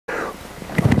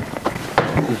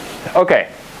Okay,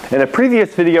 in a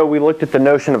previous video we looked at the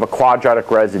notion of a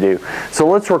quadratic residue. So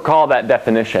let's recall that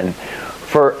definition.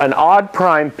 For an odd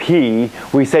prime p,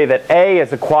 we say that A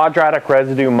is a quadratic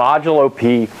residue modulo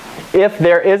p if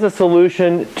there is a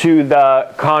solution to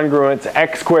the congruence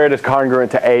x squared is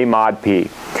congruent to A mod p.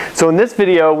 So in this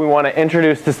video we want to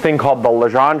introduce this thing called the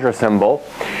Legendre symbol,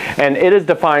 and it is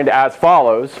defined as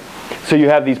follows. So you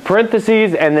have these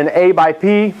parentheses and then A by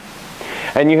p,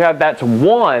 and you have that's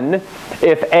 1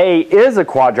 if A is a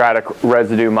quadratic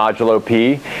residue modulo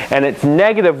p, and it's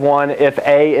 -1 if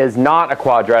A is not a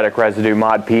quadratic residue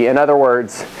mod p. In other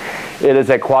words, it is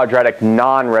a quadratic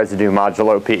non-residue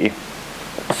modulo p.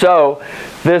 So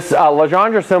this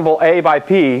Legendre symbol A by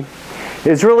p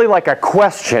is really like a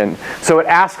question. So it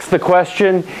asks the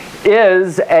question,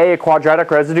 is A a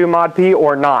quadratic residue mod p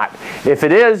or not? If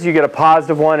it is, you get a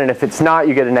positive 1, and if it's not,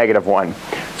 you get a -1.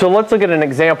 So let's look at an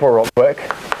example real quick.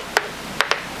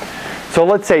 So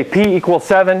let's say p equals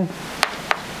 7.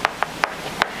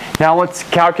 Now let's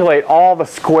calculate all the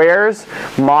squares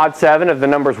mod 7 of the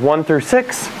numbers 1 through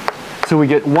 6. So we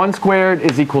get 1 squared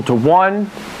is equal to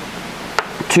 1.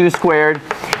 2 squared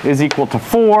is equal to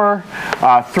 4.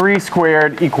 3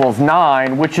 squared equals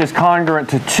 9, which is congruent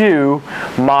to 2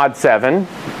 mod 7.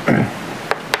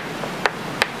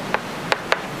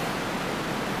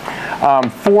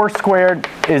 4 squared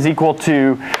is equal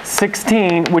to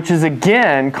 16, which is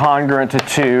again congruent to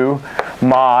 2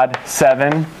 mod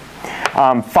 7.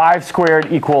 5 squared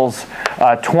equals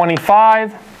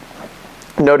 25.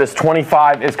 Notice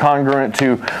 25 is congruent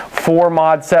to 4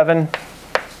 mod 7.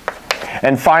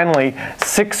 And finally,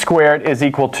 6 squared is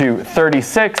equal to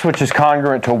 36, which is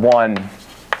congruent to 1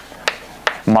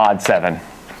 mod 7.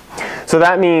 So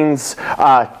that means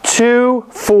 2,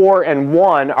 4, and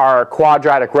 1 are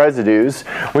quadratic residues,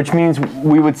 which means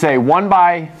we would say 1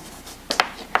 by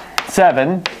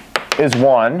 7 is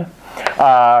 1,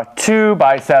 2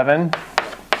 by 7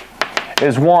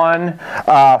 is 1,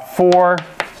 4,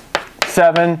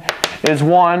 7 is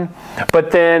 1.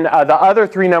 But then the other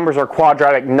 3 numbers are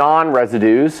quadratic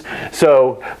non-residues.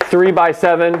 So 3 by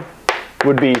 7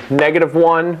 would be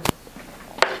 -1,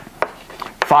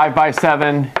 5 by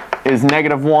 7 is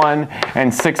 -1,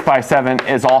 and 6 by 7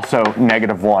 is also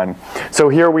 -1. So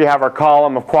here we have our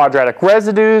column of quadratic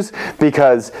residues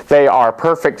because they are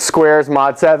perfect squares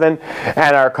mod 7,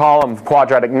 and our column of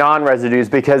quadratic non-residues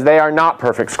because they are not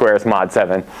perfect squares mod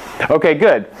 7. Okay,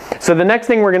 good. So the next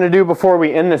thing we're going to do before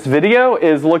we end this video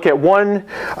is look at one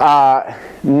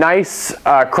nice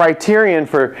criterion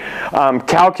for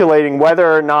calculating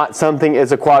whether or not something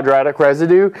is a quadratic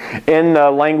residue in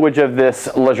the language of this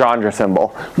Legendre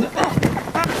symbol.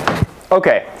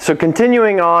 Okay, so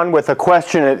continuing on with a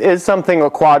question of is something a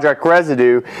quadratic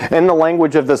residue in the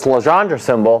language of this Legendre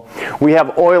symbol, we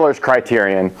have Euler's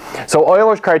criterion. So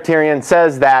Euler's criterion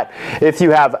says that if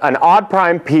you have an odd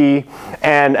prime p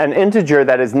and an integer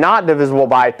that is not divisible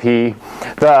by p,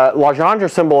 the Legendre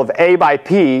symbol of A by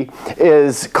p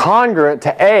is congruent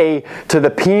to A to the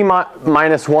p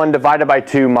minus 1 divided by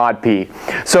 2 mod p.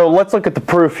 So let's look at the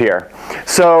proof here.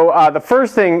 So the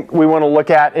first thing we want to look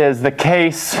at is the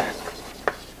case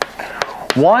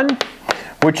 1,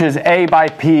 which is A by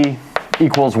p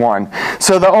equals 1.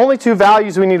 So the only 2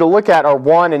 values we need to look at are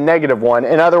 1 and -1.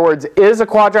 In other words, is a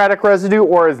quadratic residue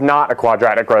or is not a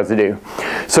quadratic residue.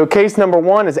 So case number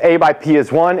 1 is A by p is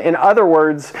 1. In other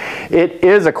words, it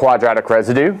is a quadratic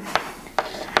residue.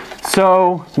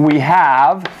 So we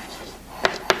have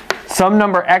some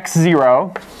number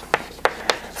x0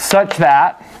 such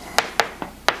that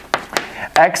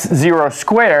x0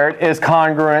 squared is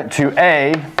congruent to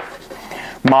A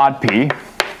mod p.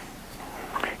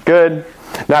 Good.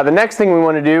 Now the next thing we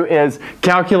want to do is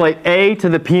calculate A to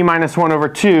the p minus 1 over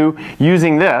 2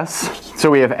 using this. So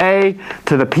we have A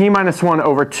to the p minus 1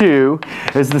 over 2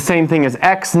 is the same thing as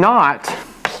x naught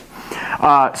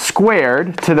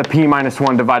squared to the p minus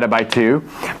 1 divided by 2.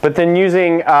 But then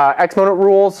using exponent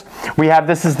rules, we have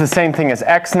this is the same thing as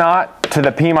x naught to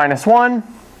the p minus 1.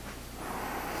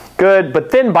 Good.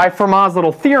 But then by Fermat's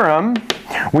little theorem,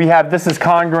 we have this is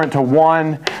congruent to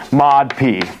 1 mod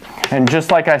p. And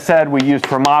just like I said, we used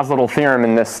Fermat's little theorem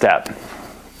in this step.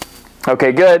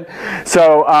 Okay, good.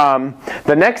 So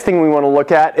the next thing we want to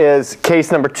look at is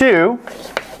case number 2,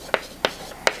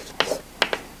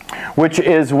 which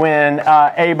is when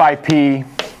A by p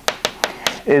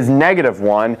is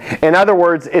 -1. In other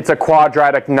words, it's a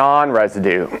quadratic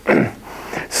non-residue.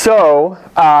 So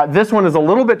this one is a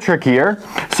little bit trickier.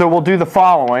 So we'll do the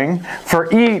following. For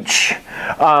each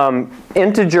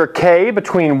integer k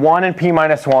between 1 and p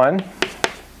minus 1,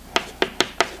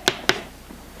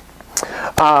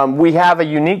 we have a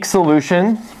unique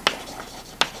solution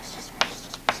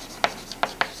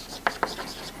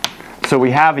So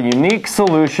we have a unique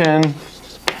solution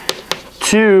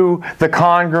to the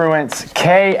congruence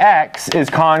kx is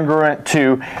congruent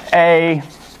to A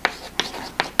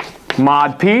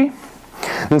mod p.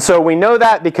 And so we know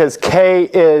that because k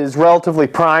is relatively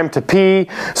prime to p,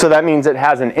 so that means it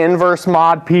has an inverse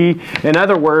mod p. In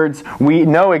other words, we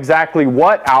know exactly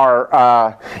what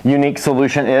our unique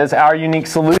solution is. Our unique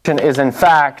solution is in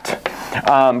fact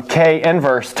k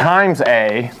inverse times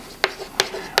A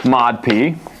mod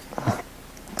p.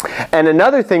 And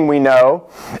another thing we know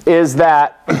is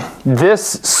that this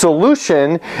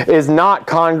solution is not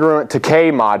congruent to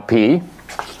k mod p.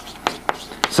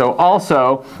 So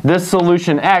also, this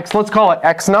solution x, let's call it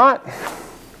x naught,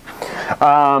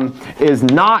 is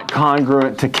not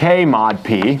congruent to k mod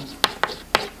p.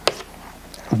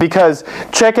 Because,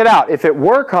 check it out, if it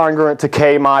were congruent to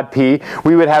k mod p,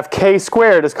 we would have k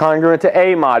squared as congruent to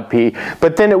a mod p.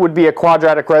 But then it would be a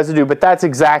quadratic residue, but that's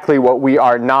exactly what we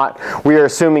are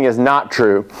assuming is not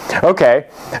true. Okay,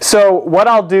 so what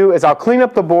I'll do is I'll clean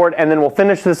up the board and then we'll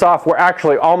finish this off. We're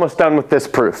actually almost done with this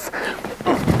proof.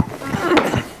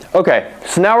 Okay,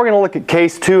 so now we're going to look at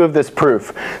case 2 of this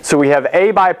proof. So we have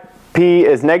a by p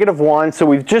is -1, so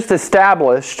we've just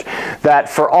established that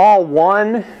for all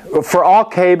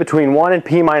k between 1 and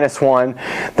p minus 1,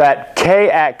 that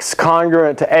kx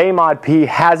congruent to a mod p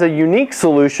has a unique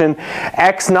solution,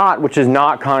 x naught, which is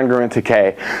not congruent to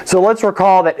k. So let's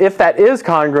recall that if that is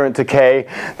congruent to k,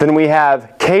 then we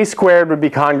have k squared would be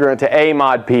congruent to a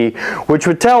mod p, which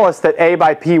would tell us that a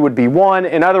by p would be 1.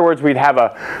 In other words, we'd have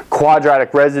a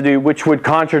quadratic residue, which would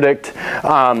contradict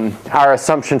our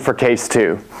assumption for case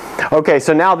 2. Okay,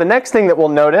 so now the next thing that we'll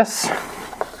notice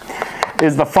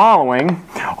is the following.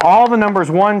 All the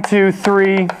numbers 1, 2,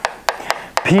 3,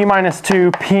 p minus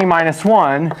 2, p minus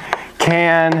 1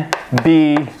 can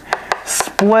be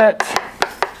split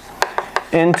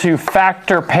into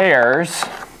factor pairs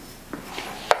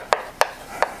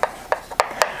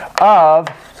of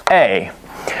A.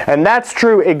 And that's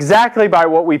true exactly by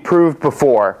what we proved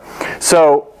before.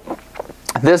 So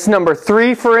this number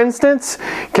 3, for instance,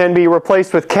 can be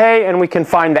replaced with k, and we can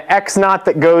find the x naught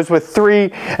that goes with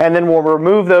 3, and then we'll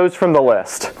remove those from the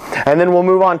list. And then we'll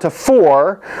move on to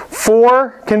 4.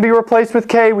 4 can be replaced with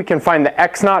k. We can find the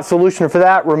x naught solution for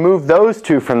that, remove those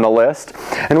two from the list.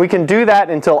 And we can do that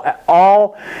until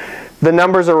all the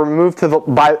numbers are removed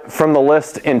from the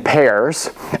list in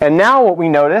pairs. And now what we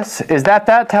notice is that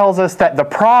that tells us that the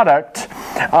product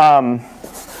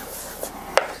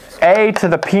a to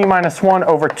the p minus 1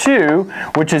 over 2,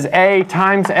 which is a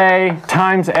times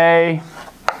a,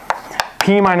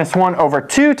 p minus 1 over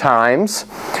 2 times.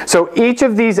 So each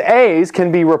of these a's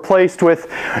can be replaced with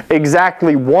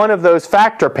exactly one of those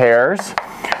factor pairs,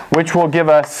 which will give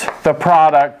us the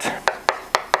product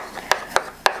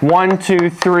 1,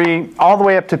 2, 3, all the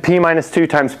way up to p minus 2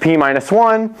 times p minus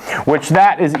 1, which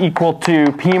that is equal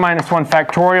to p minus 1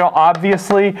 factorial,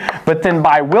 obviously, but then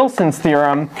by Wilson's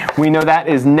theorem, we know that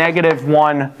is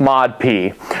 -1 mod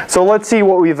p. So let's see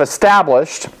what we've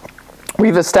established.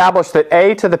 We've established that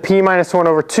a to the p minus 1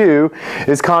 over 2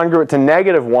 is congruent to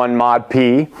 -1 mod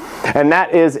p, and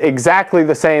that is exactly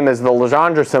the same as the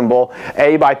Legendre symbol.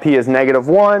 A by p is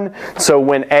 -1, so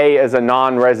when a is a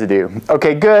non-residue.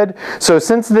 Okay, good. So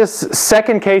since this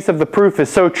second case of the proof is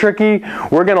so tricky,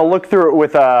 we're going to look through it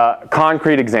with a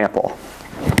concrete example.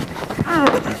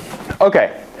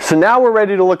 Okay. So now we're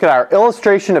ready to look at our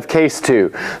illustration of case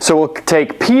 2. So we'll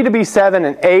take p to be 7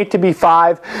 and a to be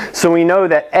 5. So we know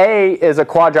that a is a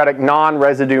quadratic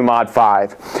non-residue mod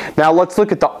 5. Now let's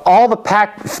look at all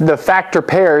the factor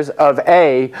pairs of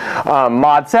a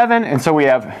mod 7. And so we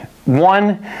have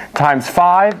 1 times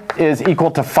 5 is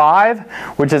equal to 5,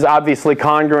 which is obviously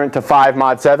congruent to 5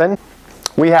 mod 7.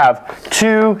 We have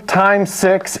 2 times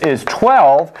 6 is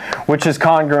 12, which is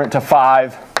congruent to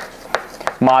 5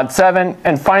 mod 7.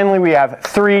 And finally, we have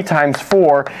 3 times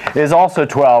 4 is also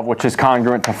 12, which is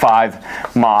congruent to 5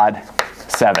 mod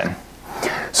 7.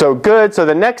 So good. So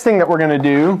the next thing that we're going to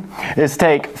do is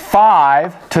take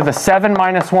 5 to the 7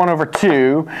 minus 1 over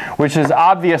 2, which is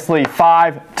obviously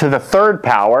 5 to the 3rd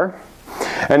power.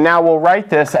 And now we'll write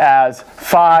this as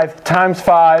 5 times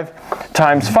 5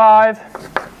 times 5.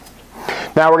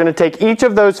 Now we're going to take each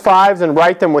of those 5s and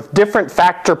write them with different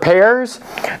factor pairs.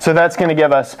 So that's going to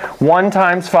give us 1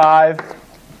 times 5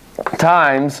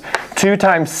 times 2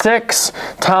 times 6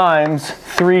 times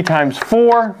 3 times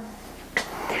 4.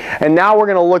 And now we're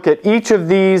going to look at each of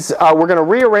these. We're going to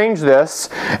rearrange this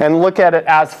and look at it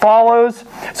as follows.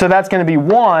 So that's going to be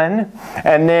 1.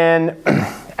 And then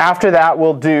after that,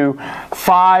 we'll do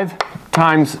 5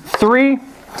 times 3.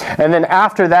 And then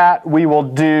after that, we will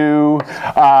do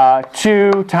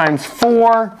 2 times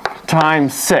 4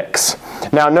 times 6.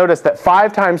 Now notice that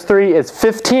 5 times 3 is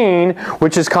 15,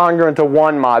 which is congruent to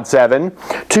 1 mod 7.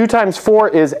 2 times 4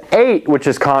 is 8, which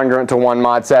is congruent to 1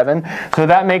 mod 7. So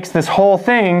that makes this whole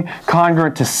thing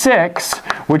congruent to 6,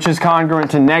 which is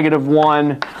congruent to negative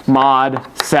 1 mod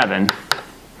 7.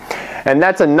 And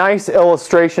that's a nice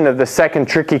illustration of the second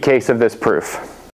tricky case of this proof.